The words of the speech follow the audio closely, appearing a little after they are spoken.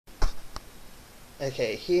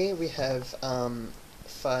Okay, here we have 5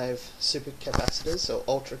 supercapacitors or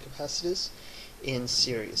ultra capacitors in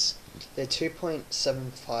series. They're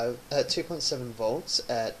 2.7 volts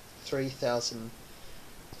at 3000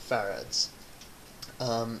 farads.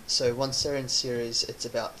 So once they're in series, it's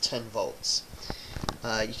about 10 volts.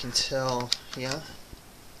 You can tell here,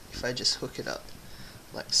 if I just hook it up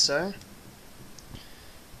like so,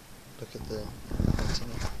 look at the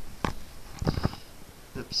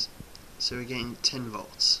oops. So we're getting 10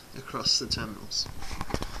 volts across the terminals,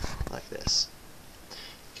 like this.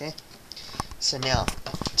 Okay. So now,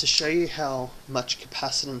 to show you how much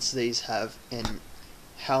capacitance these have and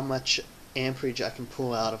how much amperage I can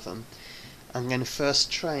pull out of them, I'm going to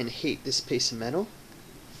first try and heat this piece of metal.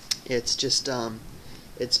 It's just,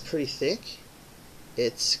 it's pretty thick.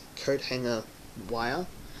 It's coat hanger wire.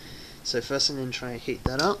 So first I'm going to try and heat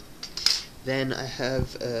that up. Then I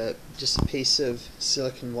have just a piece of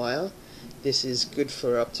silicon wire. This is good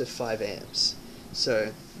for up to 5 amps.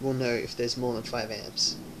 So we'll know if there's more than 5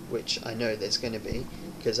 amps, which I know there's going to be,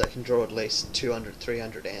 because I can draw at least 200,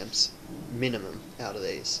 300 amps minimum out of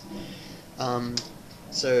these.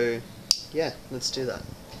 So yeah, let's do that.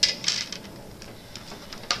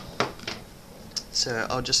 So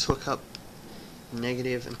I'll just hook up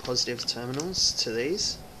negative and positive terminals to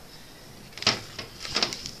these.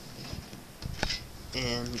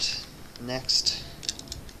 And next,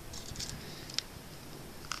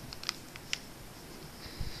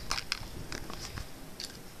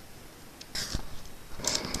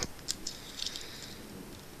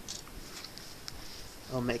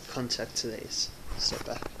 I'll make contact to these. Step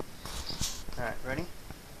back. Alright, ready?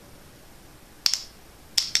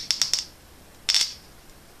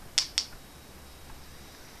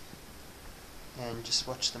 And just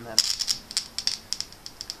watch the metal.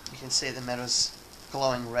 You can see the metal's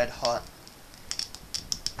glowing red hot.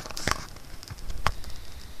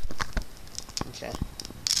 Okay,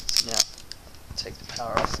 so now take the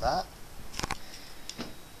power off that.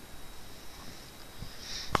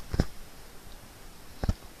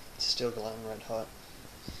 It's still glowing red hot.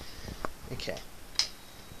 Okay,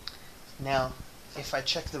 now if I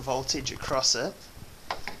check the voltage across it,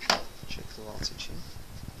 check the voltage here,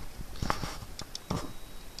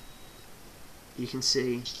 you can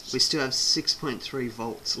see we still have 6.3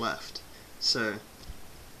 volts left, so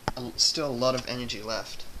still a lot of energy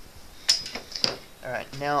left. Alright,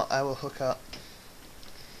 now I will hook up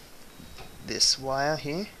this wire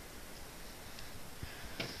here,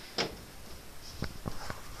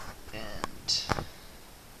 and I'll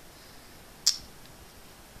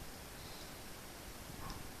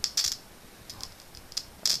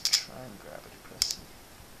try and grab it across here.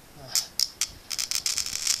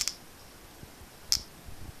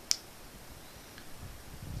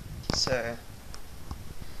 So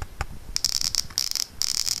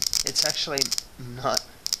it's actually not,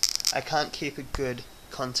 I can't keep a good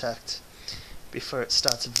contact before it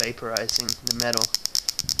starts vaporizing the metal,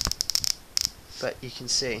 but you can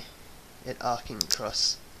see it arcing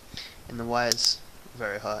across, and the wire's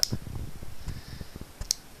very hot.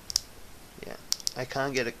 Yeah, I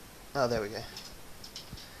can't get it. Oh, there we go.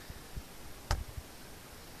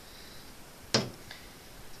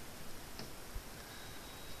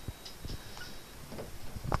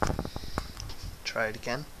 Try it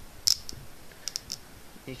again.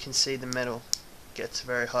 You can see the metal gets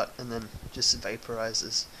very hot and then just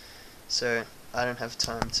vaporizes. So I don't have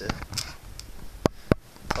time to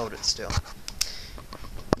hold it still.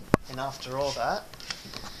 And after all that,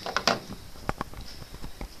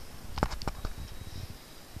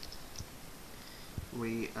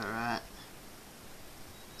 we are at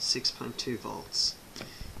 6.2 volts.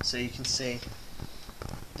 So you can see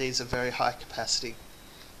these are very high capacity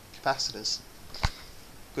capacitors.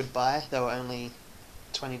 Good buy. They were only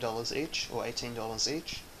 $20 each or $18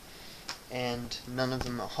 each, and none of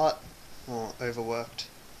them are hot or overworked,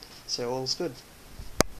 so all's good.